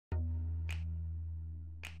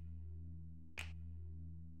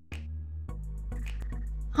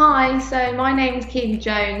Hi, so my name's Keavy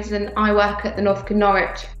Jones and I work at the Norfolk and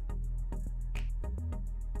Norwich.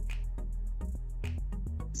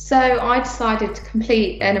 So I decided to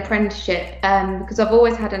complete an apprenticeship because I've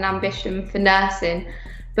always had an ambition for nursing,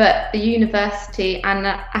 but the university and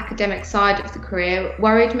the academic side of the career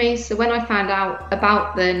worried me. So when I found out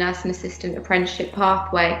about the nursing assistant apprenticeship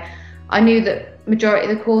pathway, I knew that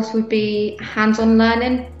majority of the course would be hands-on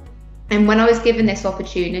learning. And when I was given this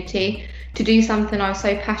opportunity to do something I was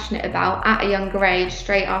so passionate about at a younger age,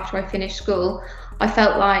 straight after I finished school, I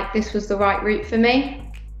felt like this was the right route for me.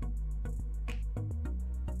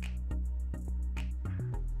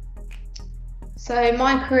 So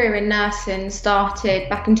my career in nursing started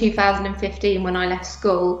back in 2015 when I left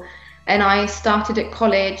school, and I started at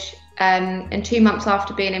college, and 2 months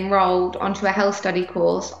after being enrolled onto a health study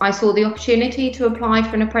course, I saw the opportunity to apply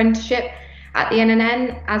for an apprenticeship at the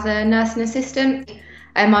NNN as a nursing assistant.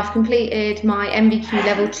 I've completed my MVQ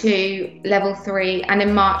level 2, level 3, and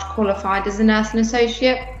in March qualified as a nursing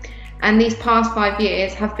associate. And these past 5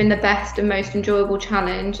 years have been the best and most enjoyable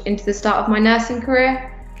challenge into the start of my nursing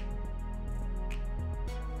career.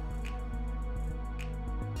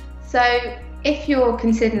 So if you're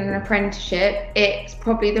considering an apprenticeship, it's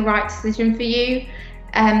probably the right decision for you.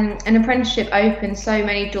 An apprenticeship opens so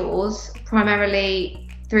many doors, primarily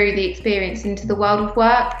through the experience into the world of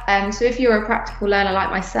work. So if you're a practical learner like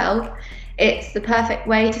myself, it's the perfect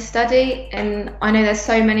way to study. And I know there's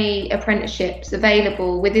so many apprenticeships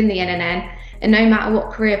available within the NNN, and no matter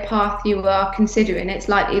what career path you are considering, it's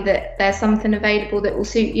likely that there's something available that will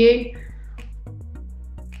suit you.